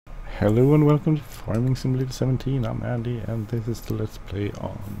Hello and welcome to Farming Simulator 17. I'm Andy and this is the Let's Play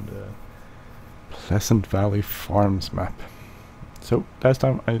on the Pleasant Valley Farms map. So last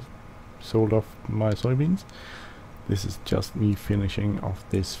time I sold off my soybeans. This is just me finishing off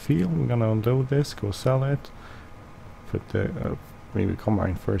this field. We're gonna unload this, go sell it, put the maybe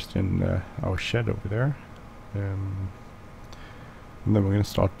combine first in our shed over there, and then we're gonna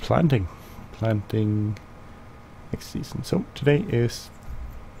start planting next season. So today is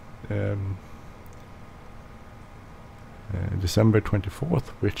December 24th,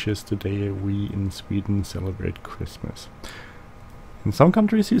 which is the day we in Sweden celebrate Christmas. In some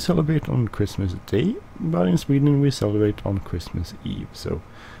countries you celebrate on Christmas Day, but in Sweden we celebrate on Christmas Eve. So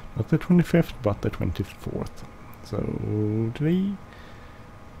not the 25th, but the 24th. So today,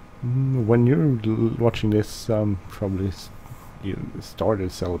 when you're watching this, probably you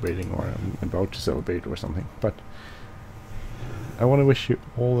started celebrating or about to celebrate or something. But I want to wish you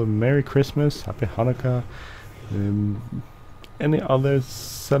all a Merry Christmas, Happy Hanukkah, any other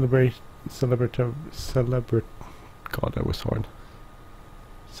God, that was hard.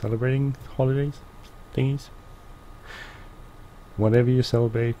 Celebrating holidays, thingies. Whatever you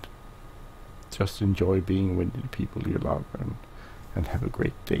celebrate, just enjoy being with the people you love and have a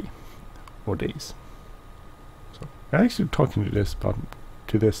great day or days. So I actually talking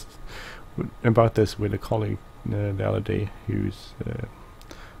about this with a colleague the other day who's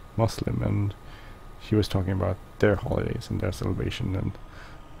Muslim, and she was talking about their holidays and their celebration and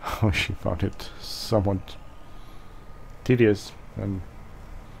how she found it somewhat tedious, and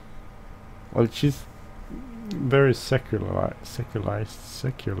well, she's very secularized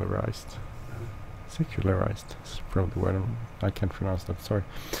is probably the word. I can't pronounce that, sorry.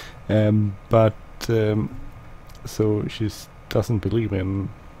 So she doesn't believe in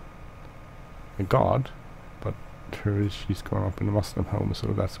a God, but she's grown up in a Muslim home, so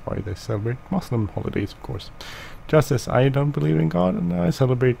that's why they celebrate Muslim holidays, of course. Just as I don't believe in God, and I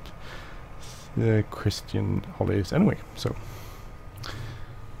celebrate Christian holidays anyway, so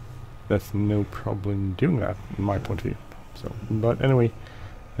that's no problem doing that in my point of view. So, but anyway,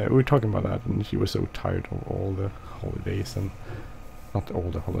 we were talking about that, and she was so tired of all the holidays, and not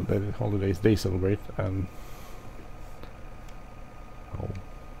all the holidays they celebrate, and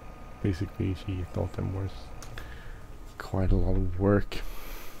basically she thought them was quite a lot of work,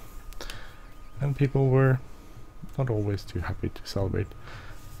 and people were not always too happy to celebrate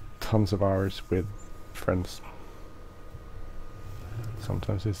tons of hours with friends.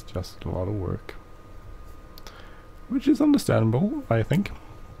 Sometimes it's just a lot of work, which is understandable, I think,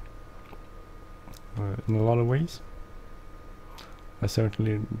 in a lot of ways. I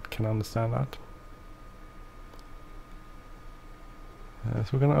certainly can understand that.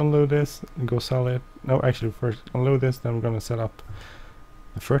 So we're gonna unload this and go sell it. No, actually first unload this, then we're gonna set up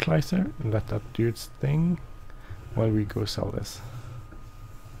the fertilizer and let that do its thing while we go sell this.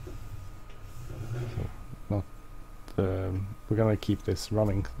 So we're gonna keep this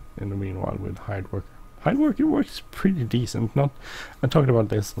running in the meanwhile with hired worker. Hired worker works pretty decent. I talked about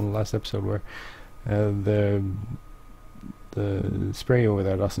this in the last episode where the spray over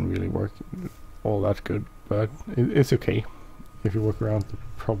there doesn't really work all that good, but it's okay. If you work around the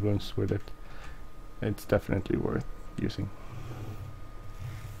problems with it, it's definitely worth using.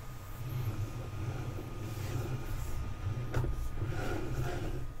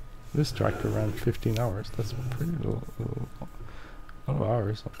 This tractor ran 15 hours. That's pretty lot of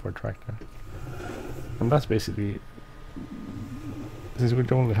hours for a tractor. And that's basically, since we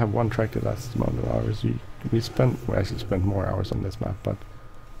only have one tractor, that's the amount of hours we actually spent more hours on this map, but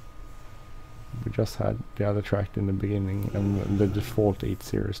we just had the other tractor in the beginning and the default 8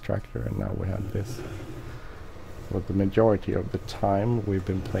 series tractor, and now we have this. But the majority of the time we've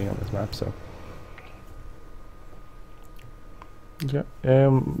been playing on this map, so yeah.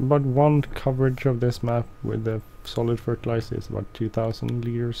 But one coverage of this map with the solid fertilizer is about 2,000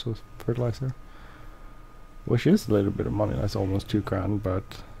 liters of fertilizer, which is a little bit of money. That's almost 2 grand, but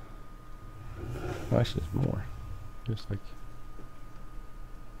actually it's more. It's like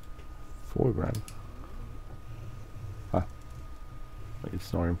 4 grand.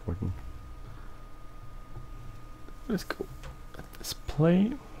 It's not important. Let's go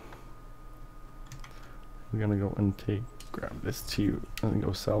display. We're gonna go and grab this too and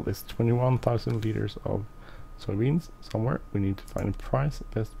go sell this 21,000 liters of soybeans somewhere. We need to find a price.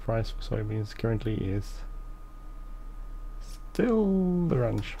 Best price for soybeans currently is still the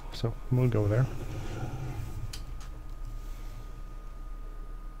ranch, so we'll go there.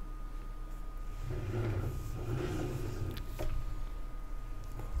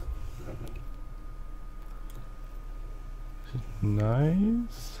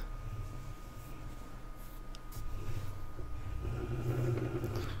 Nice.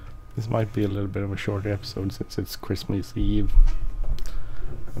 This might be a little bit of a shorter episode since it's Christmas Eve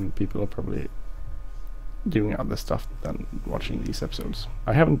and people are probably doing other stuff than watching these episodes.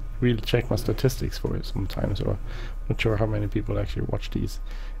 I haven't really checked my statistics for it sometimes, so I'm not sure how many people actually watch these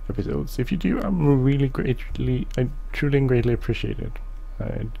episodes. If you do, I truly and greatly appreciate it.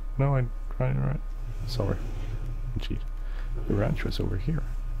 Right. Sorry. Cheat. The ranch was over here.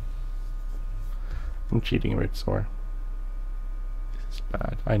 I'm cheating a bit, sorry. This is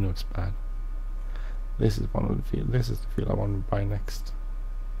bad. I know it's bad. This is one of the field. This is the field I want to buy next.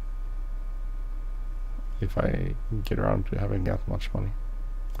 If I get around to having that much money.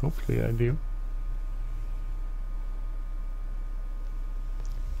 Hopefully I do.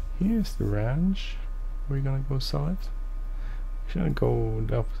 Here's the ranch. We're gonna go sell it. Should I go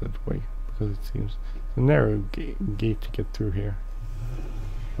the opposite way? Because it seems it's a narrow gate to get through here.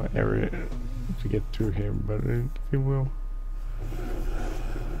 Area to get through here, but if you will.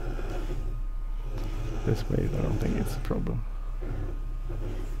 This way, I don't think it's a problem.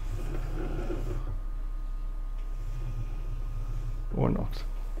 Or not.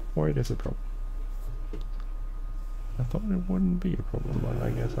 Or it is a problem. I thought it wouldn't be a problem, but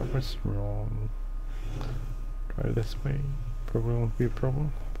I guess I was wrong. Try this way. Probably won't be a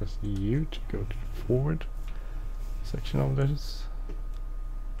problem. Press U to go to the forward section of this.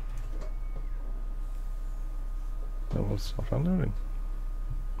 Then we'll start unloading.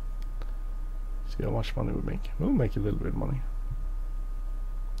 See how much money we make. We'll make a little bit of money.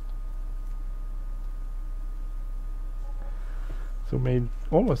 So made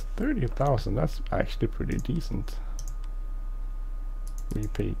almost 30,000. That's actually pretty decent. We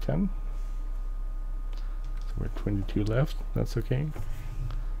pay 10. So we're 22 left. That's okay.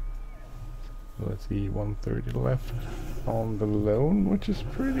 So let's see, 130 left on the loan, which is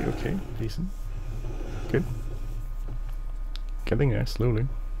pretty okay, decent, good. Getting there slowly.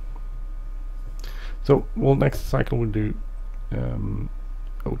 So, well, next cycle we'll do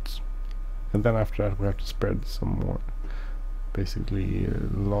oats, and then after that we have to spread some more. Basically, a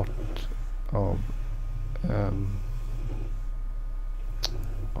lot of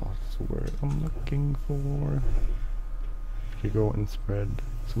what's the word I'm looking for? You go and spread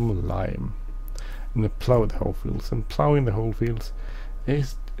some lime in the plowed whole fields, and plowing the whole fields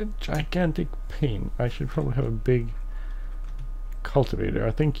is a gigantic pain. I should probably have a big cultivator.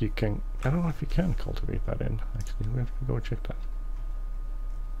 I think you can. I don't know if you can cultivate that in. Actually, we have to go check that.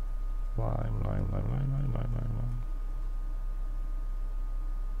 Lime.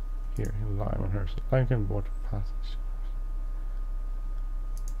 Here, lime and herbs. Lime can water passage.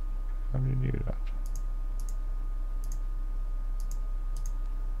 How do you do that?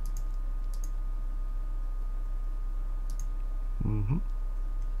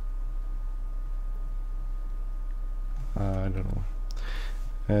 I don't know.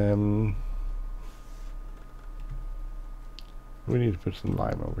 We need to put some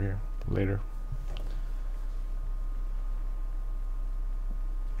lime over here later.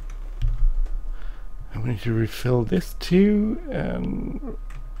 And we need to refill this too, and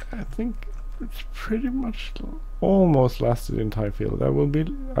I think it's pretty much almost lasted the entire field. That will be.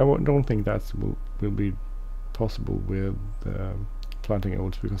 Don't think that will be possible with planting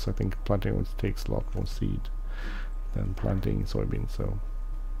oats, because I think planting oats takes a lot more seed than planting soybeans, so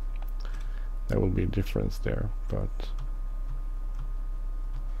there will be a difference there, but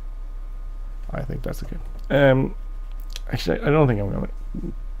I think that's okay. Actually, I don't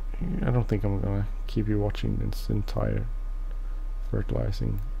think I'm gonna keep you watching this entire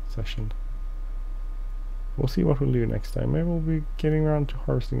fertilizing session. We'll see what we'll do next time. Maybe we'll be getting around to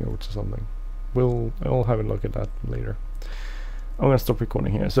harvesting oats or something. I'll have a look at that later. I'm gonna stop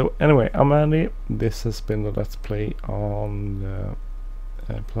recording here. So anyway, I'm Andy. This has been the Let's Play on the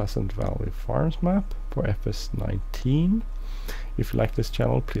Pleasant Valley Farms map for FS19. If you like this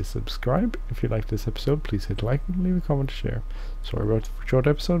channel, please subscribe. If you like this episode, please hit like and leave a comment to share. Sorry about the short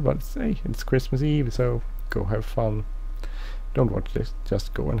episode, but it's Christmas Eve, so go have fun. Don't watch this,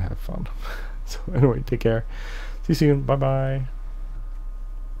 just go and have fun. So anyway, take care. See you soon. Bye bye.